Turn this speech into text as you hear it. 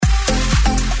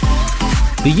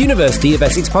the University of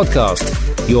Essex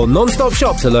podcast, your non-stop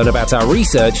shop to learn about our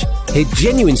research, hear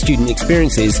genuine student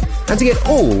experiences, and to get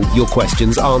all your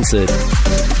questions answered.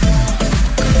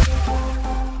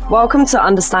 Welcome to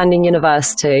Understanding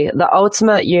University, the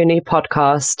ultimate uni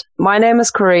podcast. My name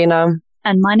is Karina.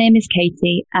 And my name is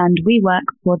Katie, and we work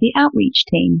for the Outreach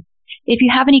team. If you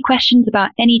have any questions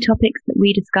about any topics that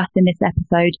we discussed in this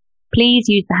episode, please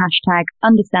use the hashtag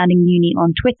UnderstandingUni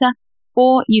on Twitter,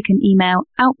 or you can email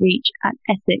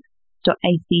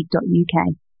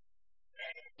outreach@essex.ac.uk.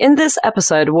 In this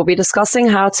episode, we'll be discussing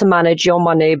how to manage your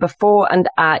money before and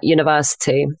at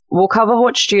university. We'll cover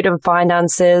what student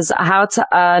finance is, how to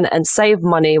earn and save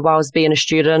money whilst being a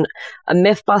student, a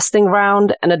myth-busting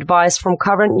round, and advice from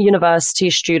current university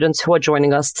students who are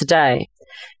joining us today.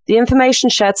 The information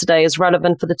shared today is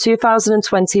relevant for the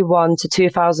 2021 to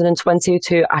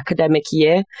 2022 academic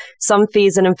year. Some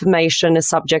fees and information is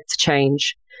subject to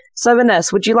change. So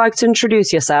Ines, would you like to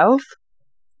introduce yourself?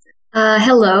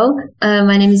 Hello,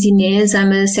 my name is Inez.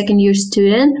 I'm a second-year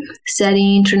student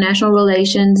studying international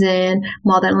relations and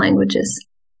modern languages.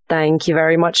 Thank you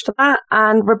very much for that.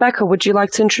 And Rebecca, would you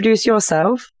like to introduce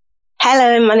yourself?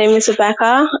 Hello, my name is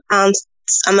Rebecca.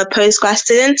 I'm a postgrad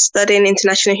student studying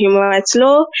international human rights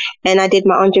law, and I did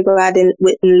my undergrad in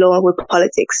law with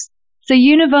politics. So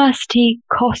university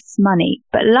costs money,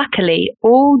 but luckily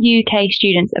all UK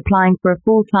students applying for a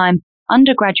full-time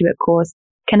undergraduate course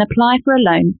can apply for a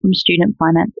loan from Student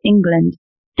Finance England.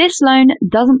 This loan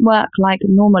doesn't work like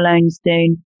normal loans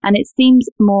do, and it seems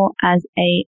more as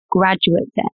a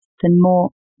graduate debt than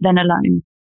a loan.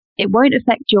 It won't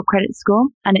affect your credit score,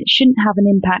 and it shouldn't have an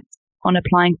impact on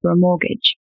applying for a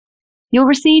mortgage. You'll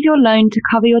receive your loan to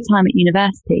cover your time at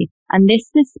university, and this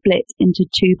is split into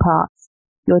two parts: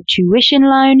 your tuition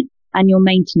loan and your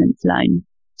maintenance loan.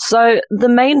 So the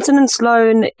maintenance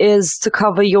loan is to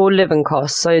cover your living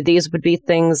costs. So these would be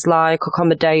things like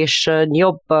accommodation,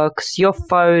 your books, your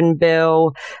phone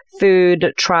bill,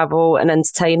 food, travel, and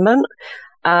entertainment.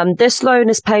 This loan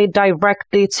is paid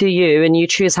directly to you, and you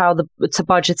choose how to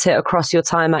budget it across your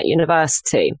time at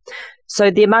university. So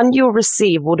the amount you'll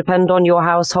receive will depend on your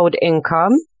household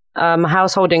income.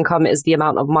 Household income is the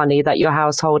amount of money that your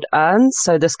household earns.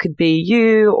 So this could be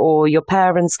you or your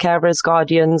parents, carers,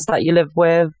 guardians that you live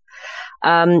with.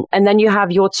 And then you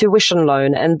have your tuition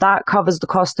loan, and that covers the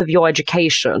cost of your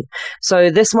education.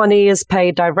 So this money is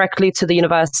paid directly to the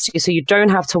university, so you don't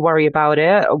have to worry about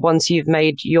it once you've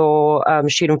made your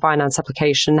student finance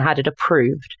application, had it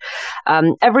approved.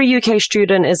 Every UK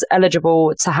student is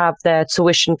eligible to have their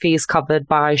tuition fees covered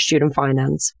by Student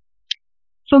Finance.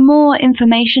 For more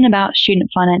information about Student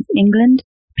Finance England,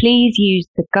 please use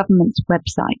the government's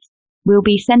website. We'll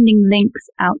be sending links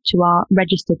out to our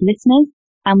registered listeners,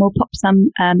 and we'll pop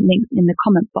some links in the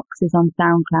comment boxes on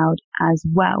SoundCloud as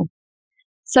well.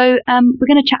 So we're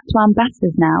going to chat to our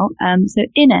ambassadors now. So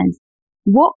Inez,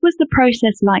 what was the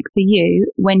process like for you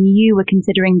when you were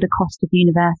considering the cost of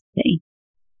university?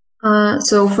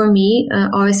 So for me,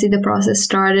 obviously the process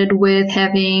started with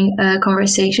having a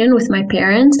conversation with my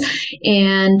parents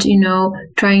and,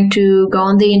 trying to go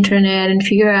on the internet and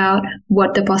figure out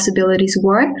what the possibilities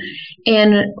were.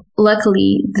 And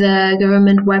luckily, the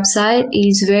government website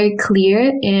is very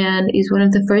clear and is one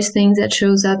of the first things that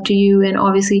shows up to you. And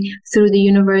obviously through the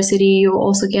university, you'll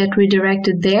also get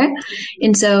redirected there.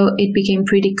 And so it became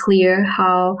pretty clear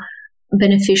how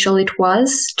beneficial it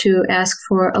was to ask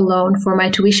for a loan for my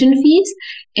tuition fees,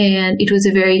 and it was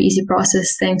a very easy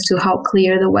process thanks to how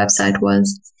clear the website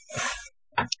was.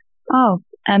 Oh,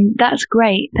 that's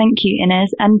great. Thank you,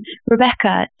 Inez. And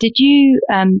Rebecca, did you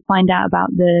find out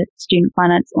about the student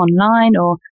finance online,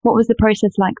 or what was the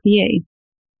process like for you?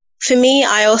 For me,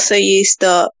 I also used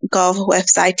the Gov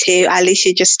website too. I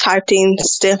literally just typed in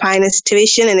student finance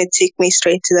tuition and it took me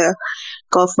straight to the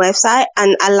Gov website,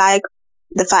 and I like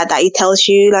the fact that it tells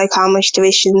you how much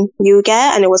tuition you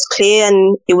get, and it was clear,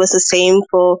 and it was the same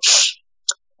for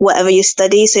whatever you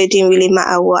study. So it didn't really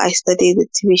matter what I studied, the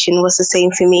tuition was the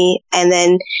same for me. And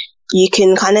then you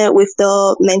can with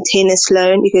the maintenance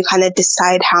loan, you can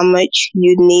decide how much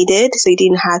you needed. So you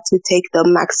didn't have to take the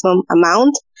maximum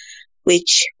amount,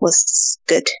 which was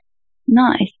good.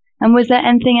 Nice. And was there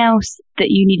anything else that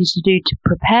you needed to do to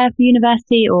prepare for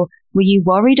university, or were you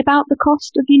worried about the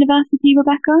cost of university,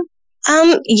 Rebecca?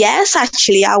 Yes,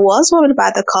 actually, I was worried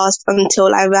about the cost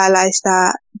until I realized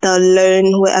that the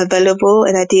loan were available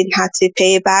and I didn't have to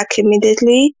pay it back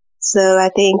immediately. So I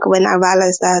think when I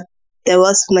realized that there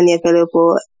was money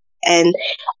available, And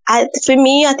for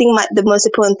me, I think the most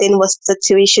important thing was the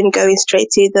tuition going straight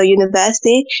to the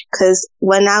university, because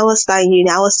when I was starting uni,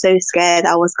 I was so scared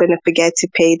I was going to forget to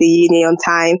pay the uni on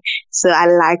time. So I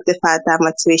liked the fact that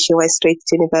my tuition went straight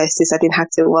to university, so I didn't have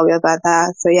to worry about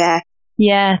that. So yeah.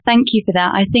 Yeah, thank you for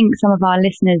that. I think some of our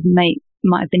listeners might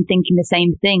have been thinking the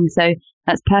same thing. So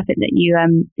that's perfect that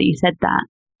you said that.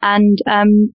 And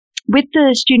with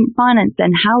the student finance,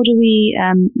 then how do we?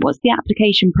 What's the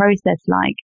application process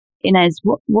like? Inez,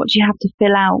 what do you have to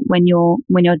fill out when you're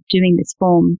doing this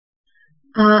form?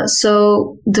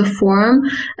 So the form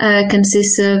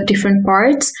consists of different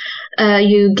parts.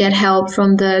 You get help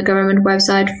from the government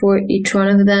website for each one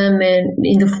of them, and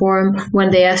in the form,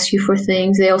 when they ask you for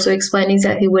things, they also explain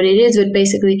exactly what it is. But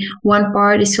basically, one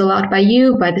part is filled out by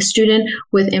you, by the student,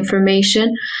 with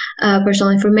information,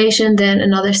 personal information. Then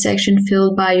another section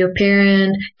filled by your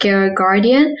parent, carer,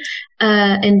 guardian.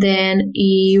 And then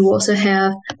you also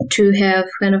have to have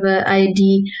kind of a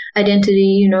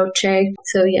identity, check.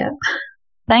 So yeah.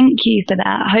 Thank you for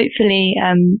that. Hopefully,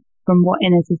 from what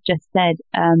Inez has just said,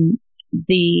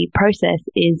 the process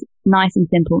is nice and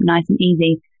simple, nice and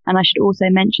easy. And I should also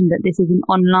mention that this is an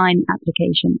online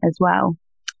application as well.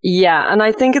 Yeah, and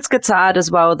I think it's good to add as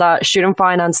well that student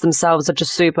finance themselves are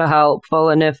just super helpful.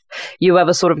 And if you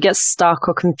ever sort of get stuck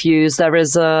or confused, there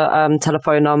is a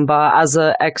telephone number. As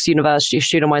an ex-university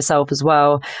student myself as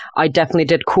well, I definitely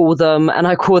did call them, and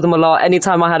I call them a lot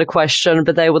anytime I had a question,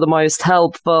 but they were the most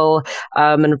helpful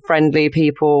and friendly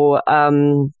people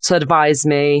to advise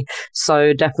me.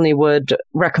 So definitely would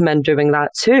recommend doing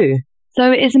that too.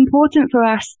 So it's important for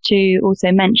us to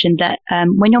also mention that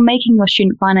when you're making your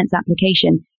student finance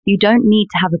application, you don't need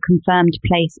to have a confirmed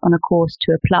place on a course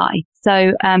to apply.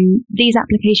 So these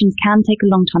applications can take a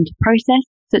long time to process.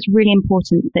 So it's really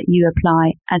important that you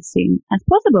apply as soon as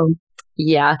possible.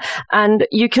 Yeah, and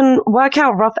you can work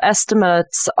out rough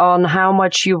estimates on how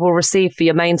much you will receive for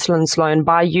your maintenance loan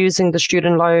by using the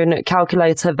student loan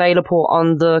calculator available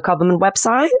on the government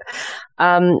website.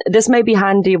 This may be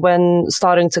handy when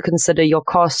starting to consider your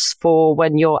costs for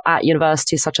when you're at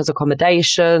university, such as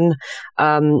accommodation.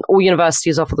 All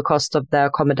universities offer the cost of their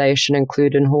accommodation,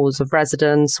 including halls of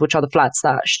residence, which are the flats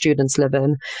that students live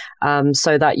in,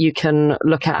 so that you can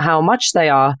look at how much they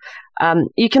are.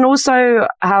 You can also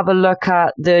have a look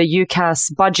at the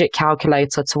UCAS budget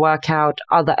calculator to work out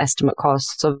other estimate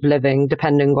costs of living,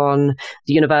 depending on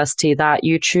the university that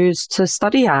you choose to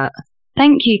study at.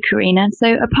 Thank you, Karina. So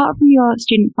apart from your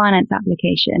student finance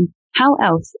application, how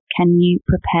else can you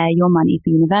prepare your money for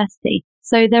university?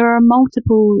 So there are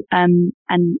multiple and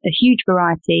a huge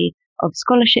variety of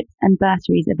scholarships and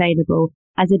bursaries available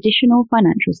as additional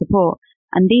financial support.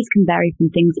 And these can vary from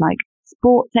things like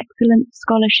sports excellence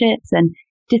scholarships and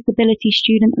disability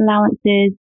student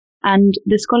allowances. And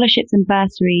the scholarships and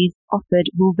bursaries offered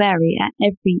will vary at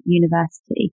every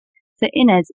university. So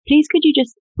Inez, please could you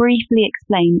just briefly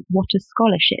explain what a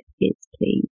scholarship is,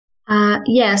 please?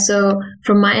 So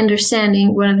from my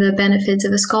understanding, one of the benefits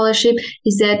of a scholarship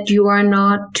is that you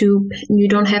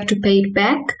don't have to pay it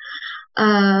back.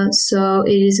 So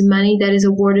it is money that is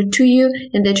awarded to you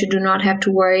and that you do not have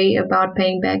to worry about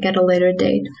paying back at a later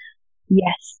date.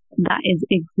 Yes, that is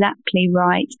exactly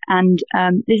right. And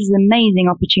this is an amazing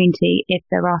opportunity if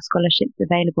there are scholarships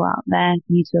available out there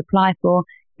for you to apply for,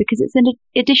 because it's an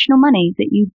additional money that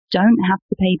you don't have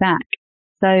to pay back.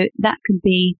 So that could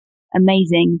be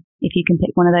amazing if you can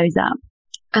pick one of those up.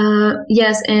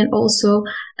 Yes, and also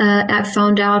I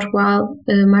found out while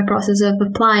my process of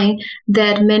applying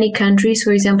that many countries,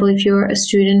 for example, if you're a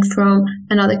student from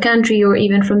another country or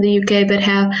even from the UK but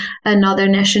have another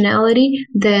nationality,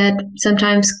 that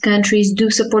sometimes countries do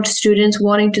support students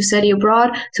wanting to study abroad.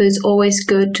 So it's always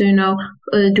good to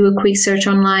do a quick search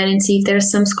online and see if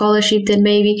there's some scholarship that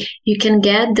maybe you can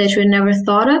get that you never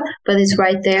thought of, but it's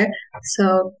right there.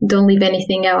 So don't leave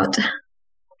anything out.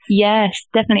 Yes,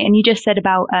 definitely. And you just said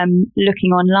about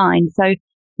looking online. So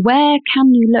where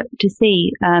can you look to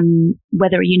see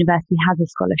whether a university has a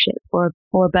scholarship or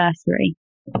a bursary?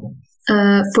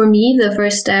 For me, the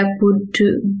first step would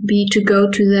be to go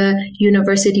to the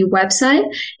university website,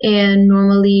 and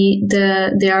normally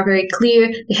they are very clear.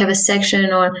 They have a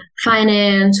section on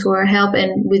finance or help,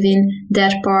 and within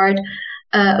that part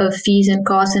of fees and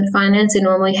costs and finance, they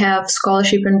normally have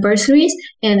scholarship and bursaries,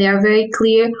 and they are very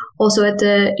clear. Also at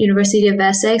the University of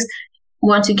Essex,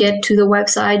 once you get to the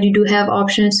website, you do have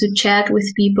options to chat with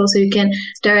people, so you can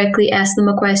directly ask them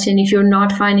a question. If you're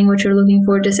not finding what you're looking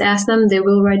for, just ask them. They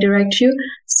will redirect you.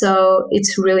 So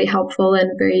it's really helpful and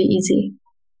very easy.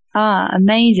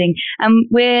 Amazing.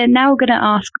 We're now going to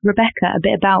ask Rebecca a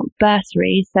bit about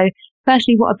bursaries. So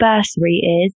firstly, what a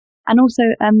bursary is, And also,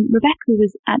 Rebecca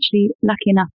was actually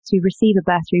lucky enough to receive a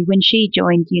bursary when she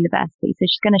joined university. So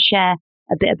she's going to share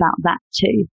a bit about that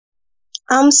too.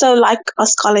 So like a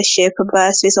scholarship, a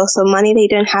bursary is also money that you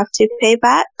don't have to pay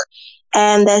back.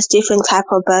 And there's different type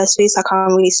of bursaries. I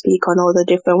can't really speak on all the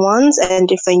different ones, and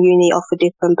different uni offer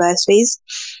different bursaries.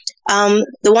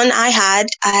 The one I had,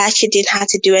 I actually didn't have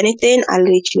to do anything. I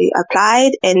literally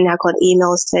applied and I got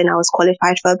emails saying I was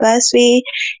qualified for a bursary,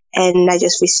 and I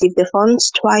just received the funds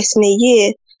twice in a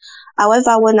year.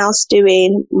 However, when I was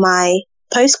doing my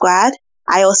postgrad,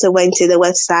 I also went to the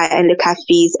website and looked at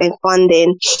fees and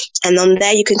funding. And on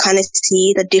there, you can kind of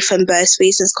see the different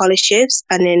bursaries and scholarships,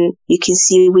 and then you can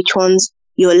see which ones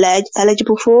you're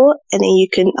eligible for, and then you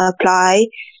can apply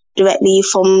directly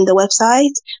from the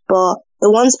website. But the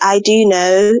ones I do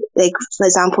know, like, for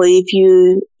example, if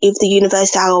the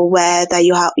university are aware that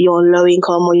you're low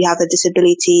income or you have a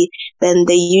disability, then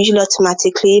they usually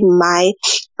automatically might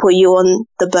put you on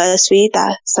the bursary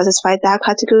that satisfies that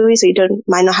category. So you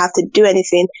might not have to do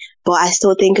anything, but I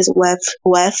still think it's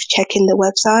worth checking the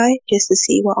website just to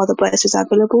see what other bursaries are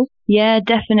available. Yeah,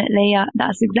 definitely.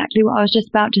 That's exactly what I was just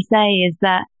about to say, is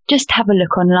that just have a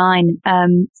look online,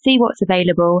 see what's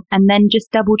available, and then just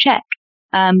double check.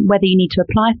 Whether you need to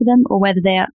apply for them or whether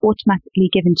they are automatically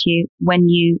given to you when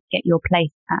you get your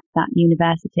place at that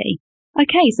university.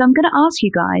 Okay, so I'm going to ask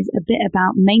you guys a bit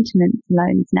about maintenance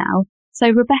loans now. So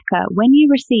Rebecca, when you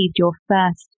received your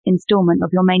first instalment of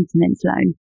your maintenance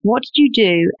loan, what did you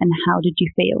do and how did you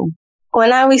feel?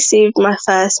 When I received my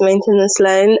first maintenance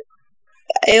loan,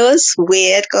 it was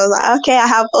weird because, okay, I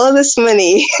have all this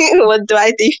money. What do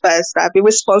I do first? I'll be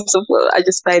responsible. I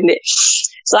just spend it.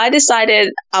 So I decided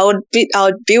I would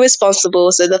be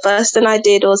responsible. So the first thing I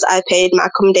did was I paid my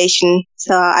accommodation.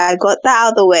 So I got that out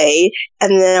of the way,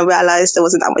 and then I realized there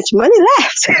wasn't that much money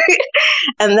left.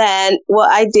 And then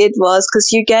what I did was,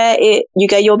 because you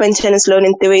get your maintenance loan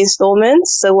in 3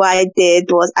 installments. So what I did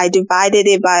was I divided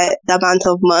it by the amount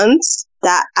of months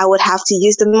that I would have to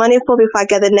use the money for before I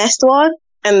get the next one.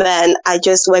 And then I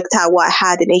just worked out what I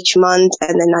had in each month,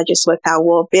 and then I just worked out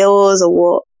what bills or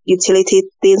what utility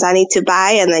things I need to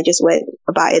buy, and I just went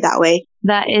about it that way.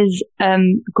 That is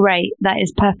great. That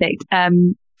is perfect.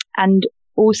 And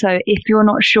also, if you're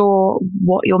not sure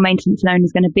what your maintenance loan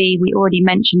is going to be, we already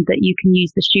mentioned that you can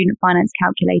use the student finance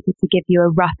calculator to give you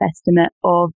a rough estimate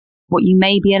of what you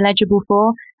may be eligible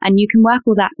for, and you can work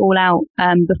all that out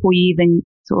before you even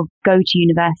sort of go to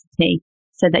university,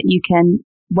 so that you can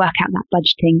work out that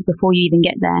budgeting before you even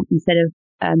get there, instead of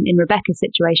in Rebecca's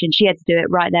situation, she had to do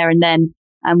it right there and then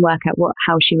and work out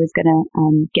how she was going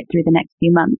to get through the next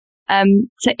few months.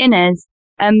 So Inez,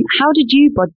 how did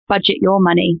you budget your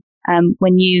money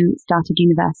when you started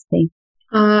university?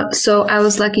 So I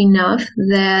was lucky enough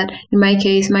that in my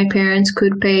case, my parents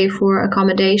could pay for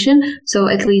accommodation. So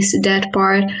at least that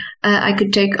part I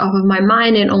could take off of my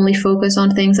mind and only focus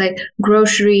on things like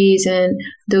groceries and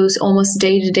those almost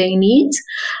day-to-day needs.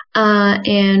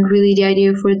 And really the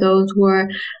idea for those were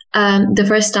the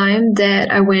first time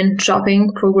that I went shopping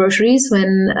for groceries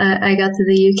when I got to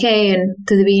the UK and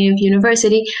to the beginning of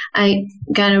university, I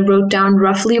kind of wrote down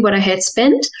roughly what I had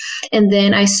spent, and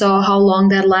then I saw how long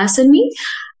that lasted me.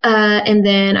 And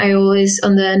then I always,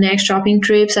 on the next shopping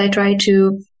trips, I try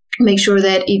to make sure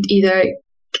that it either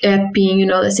kept being,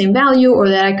 the same value, or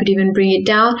that I could even bring it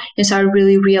down, and started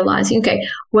really realizing, okay,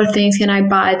 what things can I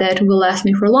buy that will last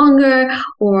me for longer,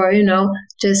 or,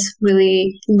 just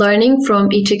really learning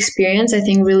from each experience, I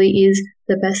think really is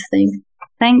the best thing.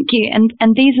 Thank you.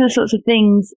 And these are the sorts of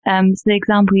things, so the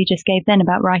example you just gave then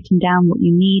about writing down what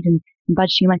you need and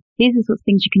budgeting, these are the sorts of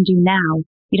things you can do now.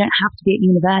 You don't have to be at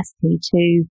university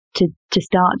to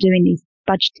start doing these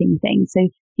budgeting things. So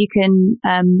you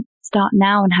can start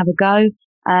now and have a go.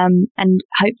 And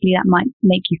hopefully that might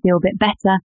make you feel a bit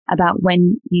better about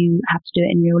when you have to do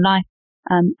it in real life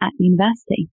at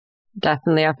university.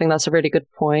 Definitely. I think that's a really good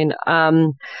point.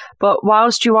 But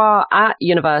whilst you are at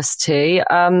university,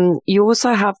 you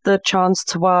also have the chance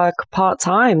to work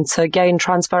part-time to gain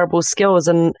transferable skills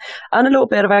and earn a little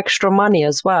bit of extra money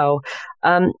as well.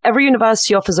 Every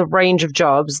university offers a range of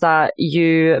jobs that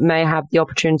you may have the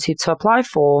opportunity to apply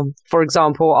for. For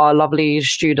example, our lovely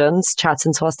students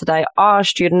chatting to us today are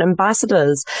student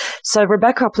ambassadors. So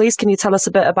Rebecca, please, can you tell us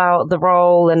a bit about the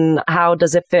role and how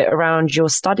does it fit around your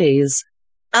studies?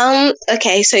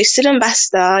 Okay, so student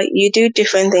ambassador, you do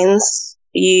different things.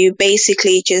 You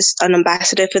basically just an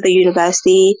ambassador for the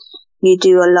university. You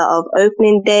do a lot of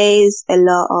opening days, a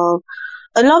lot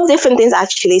of different things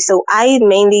actually. So I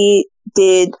mainly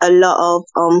did a lot of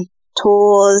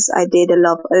tours. I did a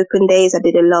lot of open days. I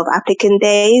did a lot of applicant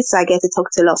days. So I get to talk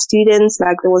to a lot of students,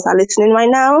 like the ones that are listening right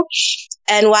now.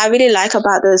 And what I really like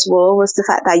about those roles was the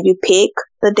fact that you pick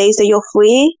the days that you're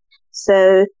free.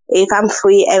 So if I'm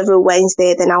free every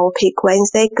Wednesday, then I will pick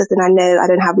Wednesday, because then I know I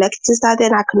don't have lectures that day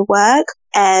and I can work.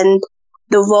 And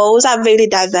the roles are really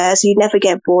diverse. You never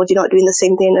get bored. You're not doing the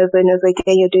same thing over and over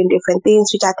again. You're doing different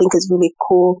things, which I think is really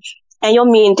cool. And you're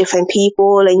meeting different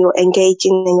people and you're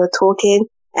engaging and you're talking,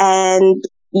 and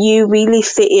you really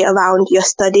fit it around your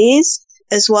studies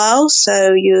as well.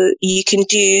 So you can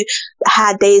do,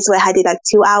 had days where I did like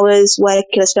 2 hours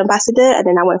working as an ambassador, and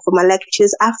then I went for my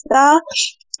lectures after.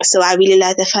 So I really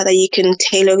like the fact that you can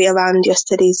tailor it around your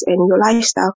studies and your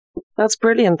lifestyle. That's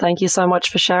brilliant. Thank you so much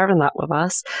for sharing that with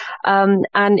us. And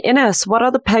Ines, what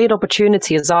other paid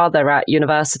opportunities are there at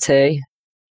university?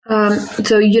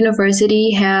 So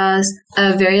university has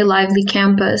a very lively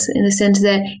campus, in the sense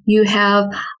that you have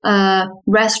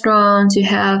restaurants, you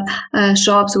have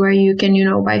shops where you can,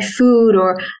 buy food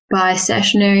or buy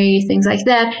stationery, things like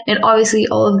that. And obviously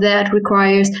all of that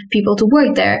requires people to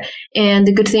work there. And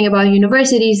the good thing about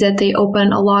university is that they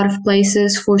open a lot of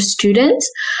places for students.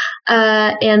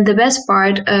 And the best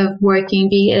part of working,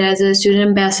 be it as a student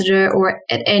ambassador or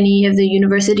at any of the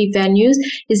university venues,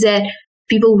 is that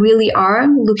people really are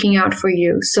looking out for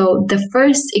you. So the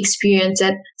first experience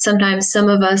that sometimes some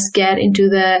of us get into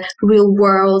the real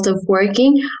world of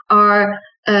working are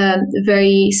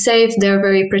very safe, they're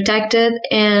very protected,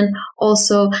 and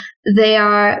also they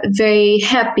are very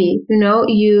happy.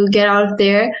 You get out of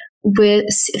there with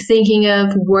thinking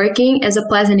of working as a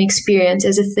pleasant experience,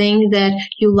 as a thing that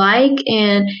you like,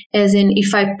 and as in,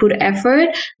 if I put effort,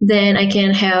 then I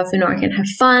can have, I can have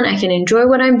fun, I can enjoy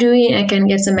what I'm doing, I can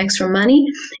get some extra money,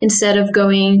 instead of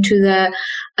going to the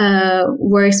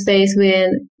workspace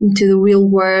to the real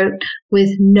world with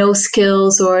no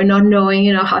skills or not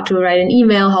knowing, how to write an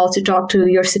email, how to talk to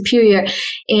your superior.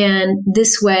 And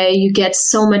this way you get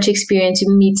so much experience, you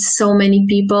meet so many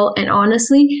people, and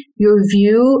honestly, your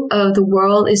view of the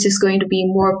world is just going to be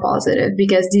more positive,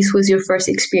 because this was your first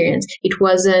experience. It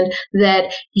wasn't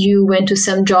that you went to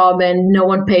some job and no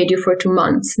one paid you for 2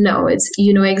 months. No, it's,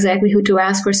 you know exactly who to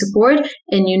ask for support,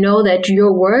 and you know that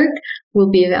your work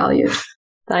will be valued.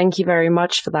 Thank you very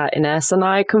much for that, Ines. And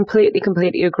I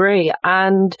completely agree.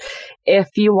 And if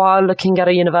you are looking at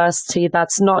a university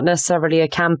that's not necessarily a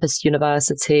campus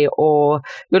university, or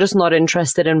you're just not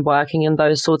interested in working in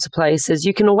those sorts of places,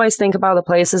 you can always think about the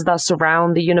places that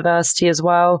surround the university as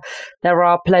well. There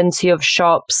are plenty of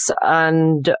shops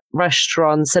and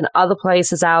restaurants and other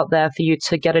places out there for you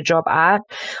to get a job at.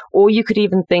 Or you could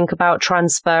even think about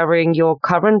transferring your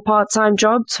current part-time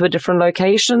job to a different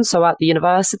location, so at the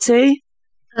university.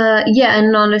 And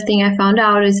another thing I found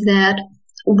out is that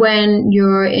when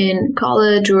you're in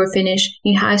college or finish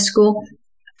in high school,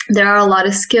 there are a lot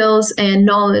of skills and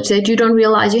knowledge that you don't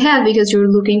realize you have, because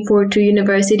you're looking forward to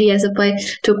university as a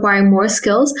place to acquire more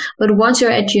skills. But once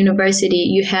you're at university,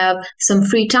 you have some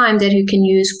free time that you can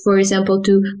use, for example,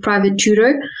 to private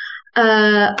tutor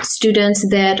students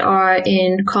that are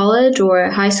in college or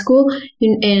high school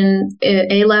in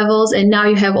A levels, and now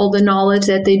you have all the knowledge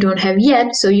that they don't have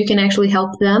yet, so you can actually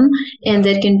help them, and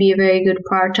that can be a very good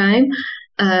part-time,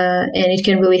 and it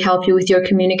can really help you with your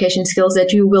communication skills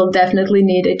that you will definitely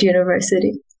need at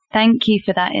university. Thank you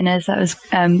for that, Ines. That was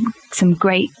some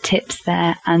great tips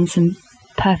there, and some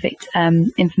perfect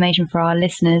information for our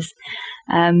listeners.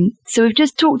 So we've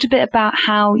just talked a bit about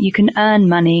how you can earn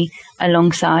money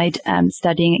alongside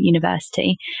studying at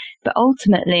university, but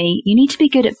ultimately you need to be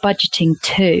good at budgeting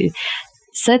too,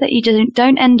 so that you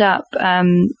don't end up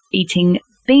eating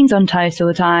beans on toast all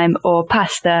the time, or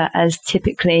pasta, as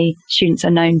typically students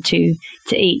are known to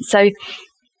eat. So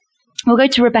we'll go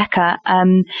to Rebecca.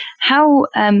 How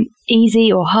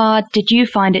easy or hard did you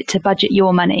find it to budget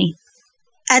your money?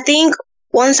 I think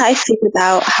once I figured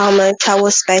out how much I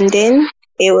was spending,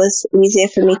 it was easier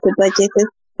for me to budget it.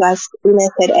 As Una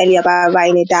said earlier about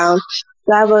writing it down.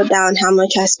 So I wrote down how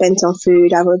much I spent on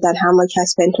food. I wrote down how much I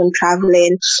spent on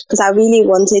traveling, because I really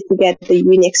wanted to get the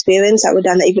uni experience. I wrote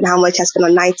down even how much I spent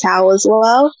on night out as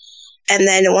well. And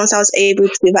then once I was able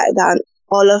to write down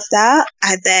all of that,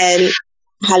 I then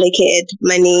allocated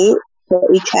money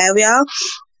for each area.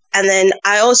 And then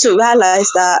I also realized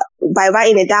that by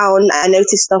writing it down, I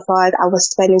noticed stuff like I was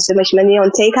spending so much money on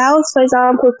takeouts, for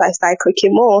example, so I started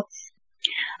cooking more.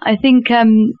 I think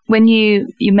when you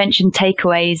mentioned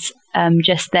takeaways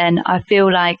just then, I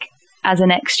feel like as an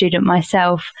ex-student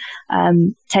myself,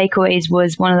 takeaways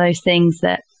was one of those things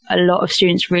that a lot of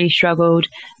students really struggled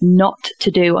not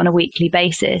to do on a weekly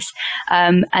basis.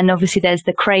 And obviously there's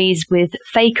the craze with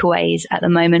fakeaways at the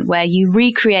moment, where you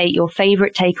recreate your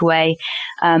favorite takeaway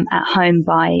at home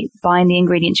by buying the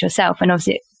ingredients yourself. And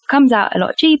obviously it comes out a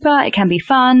lot cheaper. It can be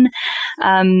fun,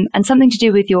 and something to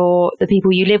do with the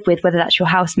people you live with, whether that's your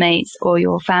housemates or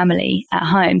your family at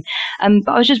home.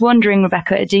 But I was just wondering,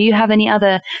 Rebecca, do you have any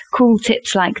other cool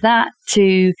tips like that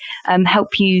to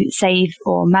help you save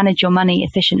or manage your money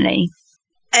efficiently?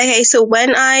 Okay, so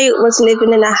when I was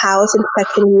living in a house in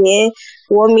second year,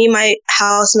 what me and my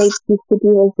housemates used to do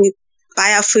was we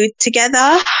buy our food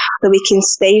together so we can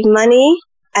save money.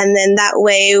 And then that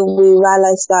way we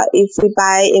realized that if we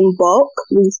buy in bulk,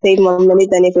 we save more money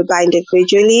than if we buy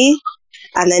individually.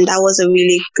 And then that was a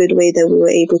really good way that we were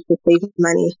able to save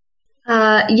money.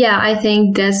 Yeah, I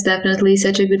think that's definitely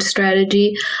such a good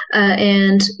strategy.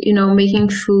 And, making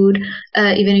food,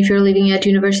 even if you're living at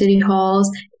university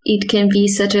halls, it can be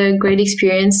such a great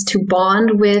experience to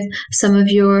bond with some of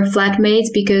your flatmates,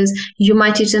 because you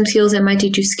might teach them skills and might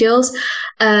teach you skills.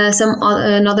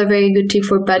 Another very good tip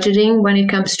for budgeting when it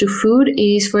comes to food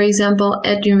is, for example,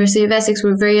 at University of Essex,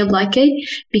 we're very lucky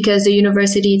because the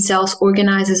university itself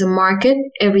organizes a market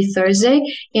every Thursday.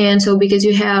 And so because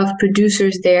you have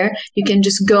producers there, you can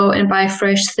just go and buy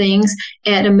fresh things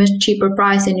at a much cheaper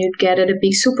price than you'd get at a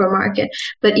big supermarket.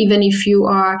 But even if you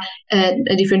are at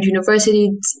a different university,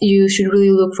 you should really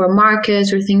look for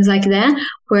markets or things like that,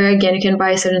 where again you can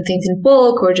buy certain things in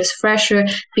bulk or just fresher,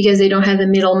 because they don't have the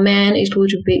middleman. It will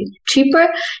be cheaper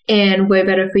and way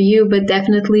better for you. But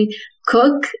definitely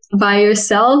cook by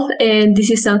yourself, and this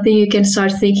is something you can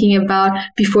start thinking about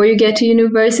before you get to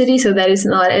university, so that it's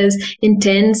not as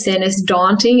intense and as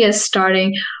daunting as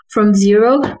starting from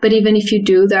zero. But even if you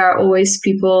do, there are always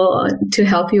people to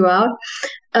help you out.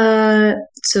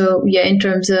 So yeah, in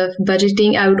terms of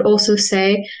budgeting, I would also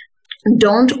say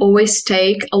don't always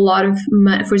take a lot of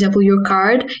money, for example, your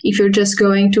card, if you're just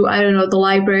going to, the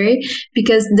library,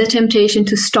 because the temptation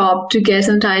to stop to get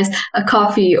sometimes a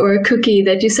coffee or a cookie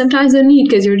that you sometimes don't need,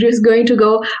 because you're just going to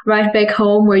go right back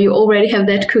home where you already have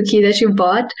that cookie that you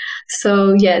bought.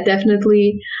 So yeah,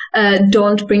 definitely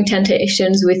don't bring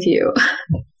temptations with you.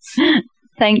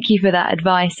 Thank you for that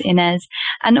advice, Inez.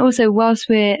 And also, whilst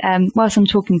I'm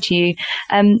talking to you,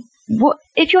 what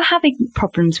if you're having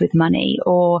problems with money,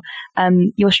 or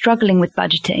you're struggling with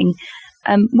budgeting?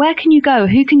 Where can you go?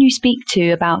 Who can you speak to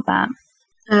about that?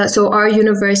 So our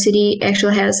university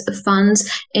actually has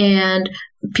funds and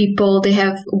people, they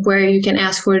have where you can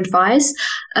ask for advice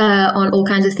on all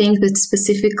kinds of things, but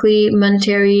specifically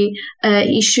monetary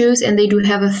issues. And they do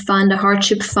have a fund, a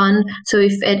hardship fund. So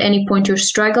if at any point you're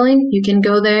struggling, you can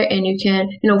go there and you can,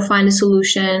 find a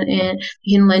solution, and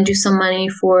you can lend you some money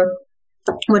for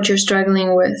what you're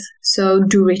struggling with. So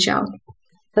do reach out.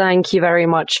 Thank you very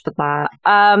much for that.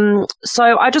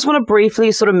 So I just want to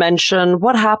briefly sort of mention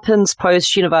what happens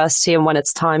post-university and when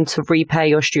it's time to repay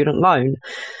your student loan.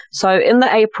 So in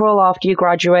the April after you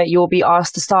graduate, you'll be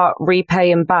asked to start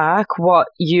repaying back what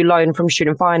you loan from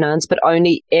student finance, but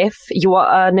only if you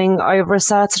are earning over a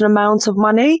certain amount of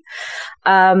money.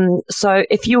 So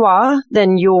if you are,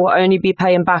 then you'll only be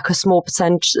paying back a small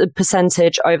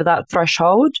percentage over that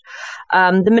threshold.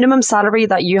 The minimum salary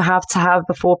that you have to have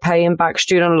before paying back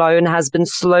student loan has been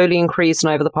slowly increasing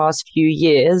over the past few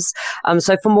years.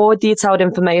 So for more detailed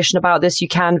information about this, you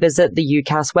can visit the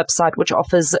UCAS website, which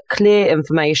offers clear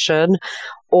information,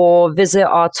 or visit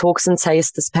our Talks and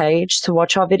Tasters page to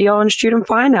watch our video on student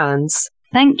finance.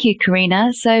 Thank you,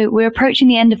 Karina. So we're approaching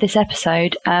the end of this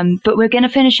episode, but we're going to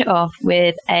finish it off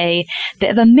with a bit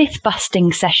of a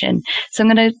myth-busting session. So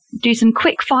I'm going to do some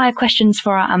quick-fire questions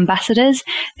for our ambassadors,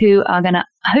 who are going to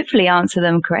hopefully answer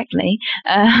them correctly,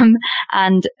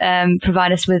 and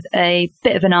provide us with a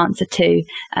bit of an answer too,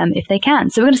 if they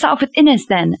can. So we're going to start off with Inez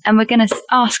then, and we're going to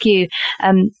ask you,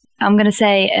 I'm going to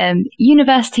say,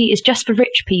 university is just for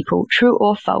rich people, true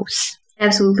or false?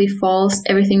 Absolutely false.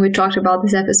 Everything we talked about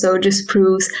this episode just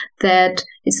proves that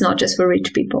it's not just for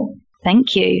rich people.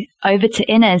 Thank you. Over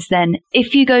to Inez then.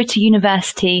 If you go to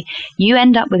university, you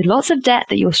end up with lots of debt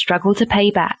that you'll struggle to pay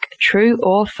back. True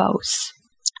or false?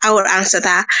 I will answer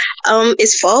that.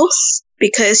 It's false,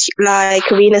 because like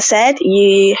Karina said,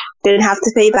 you don't have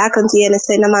to pay back until you earn a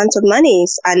certain amount of money,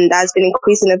 and that's been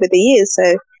increasing over the years.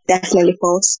 So definitely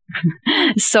false.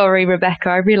 Sorry, Rebecca.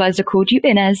 I realised I called you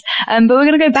Inez. But we're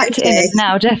going to go back to Inez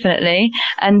now, definitely,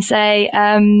 and say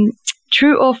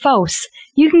true or false.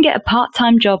 You can get a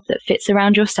part-time job that fits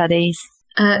around your studies.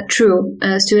 True.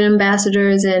 Student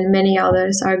ambassadors and many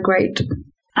others are great.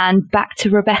 And back to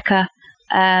Rebecca.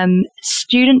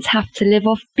 Students have to live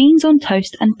off beans on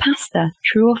toast and pasta.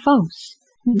 True or false?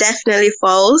 Definitely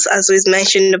false, as was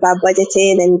mentioned about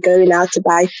budgeting and going out to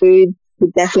buy food. We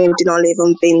definitely do not live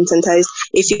on beans and toast.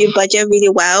 If you budget really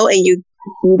well and you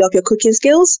build up your cooking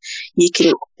skills, you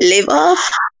can live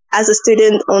off as a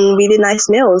student on really nice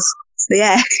meals. So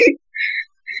yeah.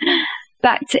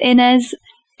 Back to Inez.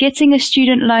 Getting a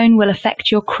student loan will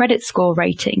affect your credit score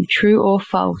rating. True or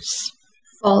false?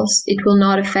 False. It will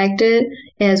not affect it,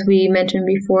 as we mentioned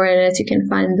before, and as you can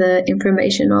find the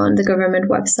information on the government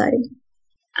website.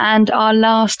 And our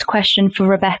last question for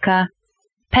Rebecca.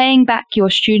 Paying back your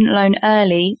student loan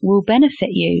early will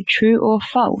benefit you. True or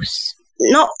false?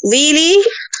 Not really,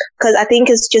 because I think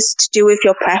it's just to do with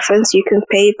your preference. You can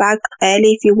pay back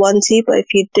early if you want to, but if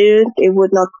you don't, it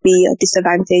would not be a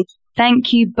disadvantage.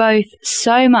 Thank you both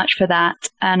so much for that.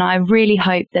 And I really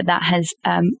hope that that has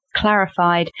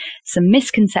clarified some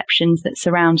misconceptions that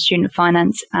surround student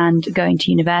finance and going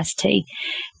to university.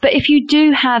 But if you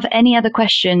do have any other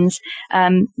questions,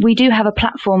 we do have a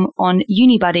platform on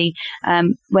UniBuddy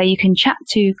where you can chat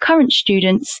to current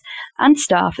students and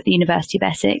staff at the University of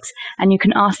Essex, and you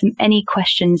can ask them any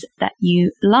questions that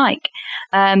you like.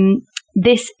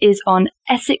 This is on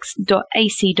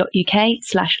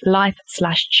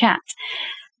essex.ac.uk/life/chat.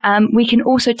 We can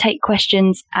also take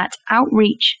questions at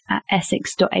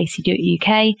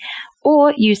outreach@essex.ac.uk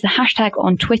or use the hashtag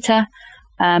on Twitter,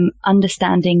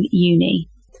 understandinguni.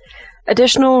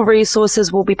 Additional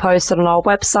resources will be posted on our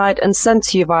website and sent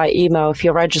to you via email if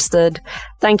you're registered.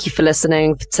 Thank you for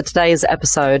listening to today's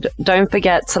episode. Don't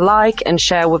forget to like and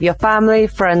share with your family,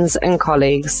 friends, and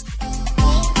colleagues.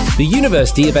 The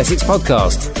University of Essex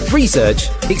podcast. Research,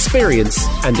 experience,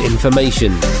 and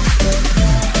information.